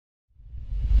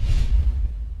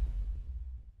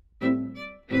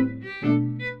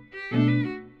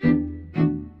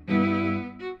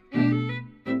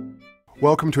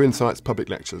Welcome to Insights Public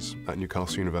Lectures at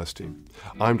Newcastle University.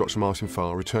 I'm Dr Martin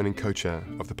Farr, returning co-chair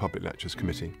of the Public Lectures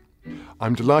Committee.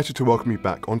 I'm delighted to welcome you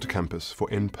back onto campus for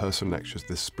in-person lectures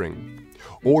this spring.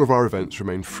 All of our events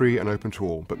remain free and open to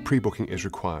all, but pre-booking is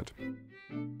required.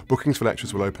 Bookings for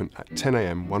lectures will open at 10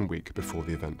 AM 1 week before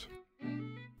the event.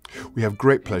 We have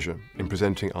great pleasure in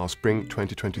presenting our Spring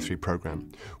 2023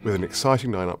 programme with an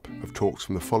exciting lineup of talks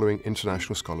from the following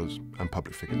international scholars and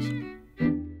public figures.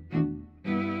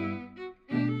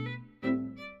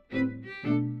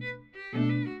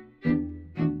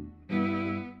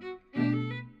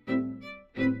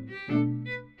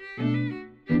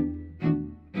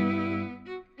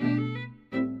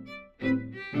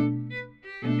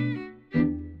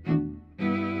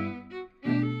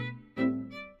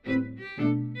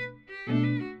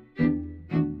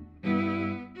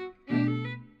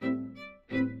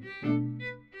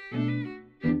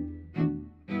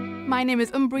 My name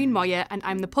is Umbereen Moir and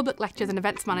I'm the Public Lectures and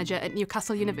Events Manager at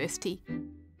Newcastle University.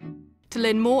 To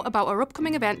learn more about our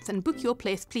upcoming events and book your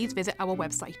place, please visit our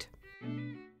website.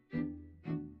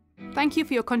 Thank you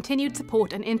for your continued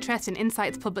support and interest in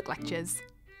Insights Public Lectures.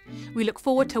 We look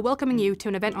forward to welcoming you to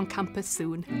an event on campus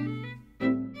soon.